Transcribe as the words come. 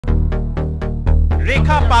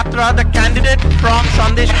Rekha Patra, the candidate from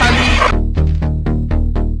Sandeshkhali.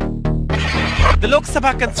 The Lok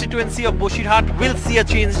Sabha constituency of Basirhat will see a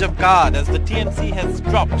change of guard as the TMC has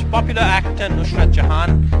dropped popular actor Sheikh Shahjahan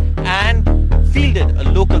and fielded a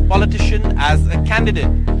local politician as a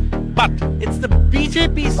candidate. But it's the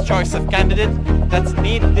BJP's choice of candidate that's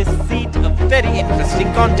made this seat a very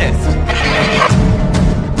interesting contest.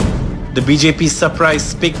 The BJP's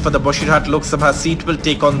surprise pick for the Basirhat Lok Sabha seat will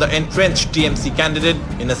take on the entrenched TMC candidate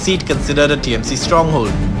in a seat considered a TMC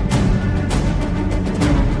stronghold.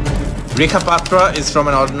 Rekha Patra is from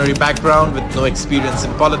an ordinary background with no experience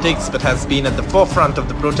in politics but has been at the forefront of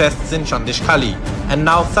the protests in Sandeshkhali, and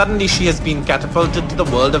now suddenly she has been catapulted to the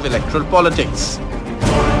world of electoral politics.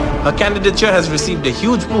 Her candidature has received a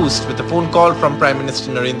huge boost with a phone call from Prime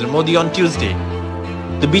Minister Narendra Modi on Tuesday.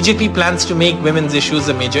 The BJP plans to make women's issues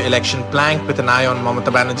a major election plank with an eye on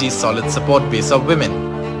Mamata Banerjee's solid support base of women.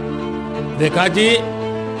 देखा जी,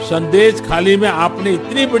 संदेशखाली में आपने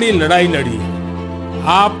इतनी बड़ी लड़ाई लड़ी है।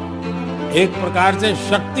 आप एक प्रकार से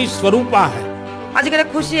शक्ति स्वरूपा है। আজকের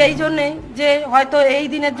খুশি এই জন্য যে হয়তো এই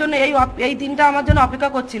দিনের জন্য এই দিনটা আমার জন্য অপেক্ষা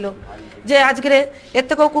করছিল যে আজকের এর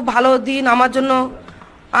থেকেও খুব ভালো দিন আমার জন্য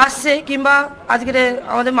আসছে কিংবা আজকের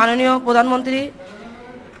আমাদের মাননীয় প্রধানমন্ত্রী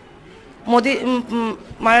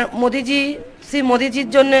মোদিজির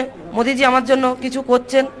জন্য মোদিজি আমার জন্য কিছু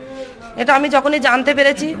করছেন এটা আমি যখনই জানতে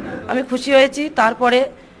পেরেছি আমি খুশি হয়েছি। তারপরে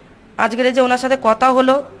আজকের যে ওনার সাথে কথা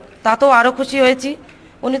হলো তাতেও আরো খুশি হয়েছি।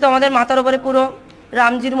 উনি তো আমাদের মাথার উপরে পুরো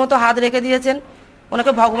রামজির মতো হাত রেখে দিয়েছেন,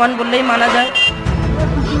 ওনাকে ভগবান বললেই মানা যায়।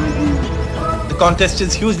 The contest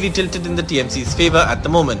is hugely tilted in the TMC's favor at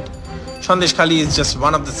the moment. Sandeshkhali is just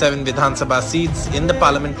one of the 7 Vidhan Sabha seats in the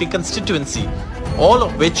parliamentary constituency, all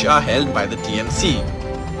of which are held by the TMC.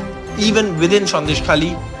 Even within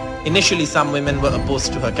Sandeshkhali, initially some women were opposed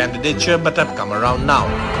to her candidature but have come around now.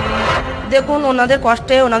 দেখুন ওনাদের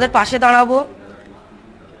কষ্টে ওনাদের পাশে দাঁড়াবো,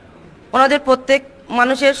 ওনাদের প্রত্যেক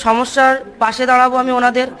মানুষের সমস্যার পাশে দাঁড়াবো।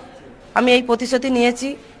 আমি এই প্রতিশ্রুতি নিয়েছি,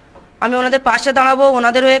 আমি ওনাদের পাশে দাঁড়াবো,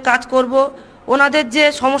 ওনাদের হয়ে কাজ করব, ওনাদের যে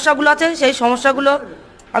সমস্যাগুলো আছে সেই সমস্যাগুলো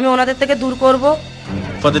আমি ওনাদের থেকে দূর করব।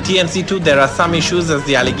 For the TMC too, there are some issues as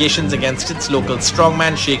the allegations against its local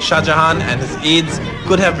strongman Sheikh Shahjahan and his aides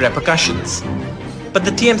could have repercussions. But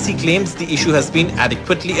the TMC claims the issue has been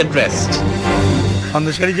adequately addressed.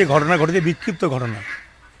 Sandeshkhali যে ঘটনা ঘটেছে বিক্ষিপ্ত ঘটনা,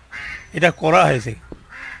 এটা করা হয়েছে,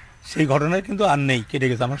 সেই ঘটনায় কিন্তু আর নেই, কেটে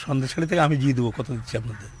গেছে। আমার সন্দেশখালী থেকে আমি জিতবো, কত দিচ্ছি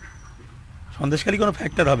আপনাদের। সন্দেশখালী কোনো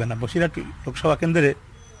ফ্যাক্টর হবে না। বসিরহাট লোকসভা কেন্দ্রে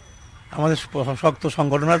আমাদের শক্ত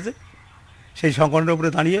সংগঠন আছে, সেই সংগঠনের উপরে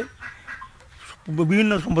দাঁড়িয়ে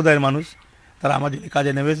বিভিন্ন সম্প্রদায়ের মানুষ তারা আমার জন্য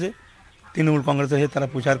কাজে নেমেছে। তৃণমূল কংগ্রেসের হয়ে তারা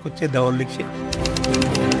প্রচার করছে, দেওয়াল লিখছে।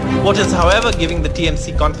 What is however giving the TMC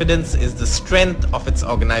confidence is the strength of its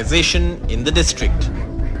organization in the district.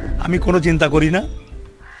 আমি কোনো চিন্তা করি না,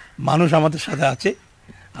 মানুষ আমাদের সাথে আছে,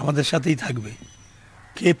 আমাদের সাথেই থাকবে।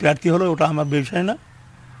 কে প্রার্থী হলো ওটা আমার বিষয় না।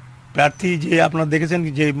 প্রার্থী যে আপনারা দেখেছেন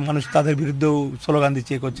যে মানুষ তাদের বিরুদ্ধেও স্লোগান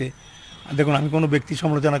দিচ্ছে, করছে, দেখুন আমি কোনো ব্যক্তি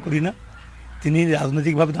সমালোচনা করি না। তিনি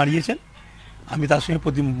রাজনৈতিকভাবে দাঁড়িয়েছেন, আমি তার সঙ্গে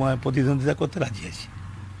প্রতিদ্বন্দ্বিতা করতে রাজি আছি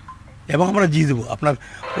এবং আমরা জিতবো, আপনার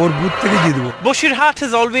ওর বুথ থেকে জিতবো। Basirhat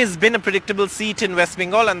has always been a predictable seat in West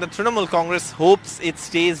Bengal and the Trinamool Congress hopes it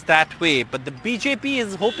stays that way. But the BJP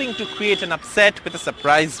is hoping to create an upset with a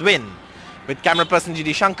surprise win. With camera person GD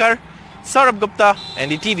Shankar, Saurabh Gupta,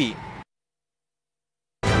 NDTV.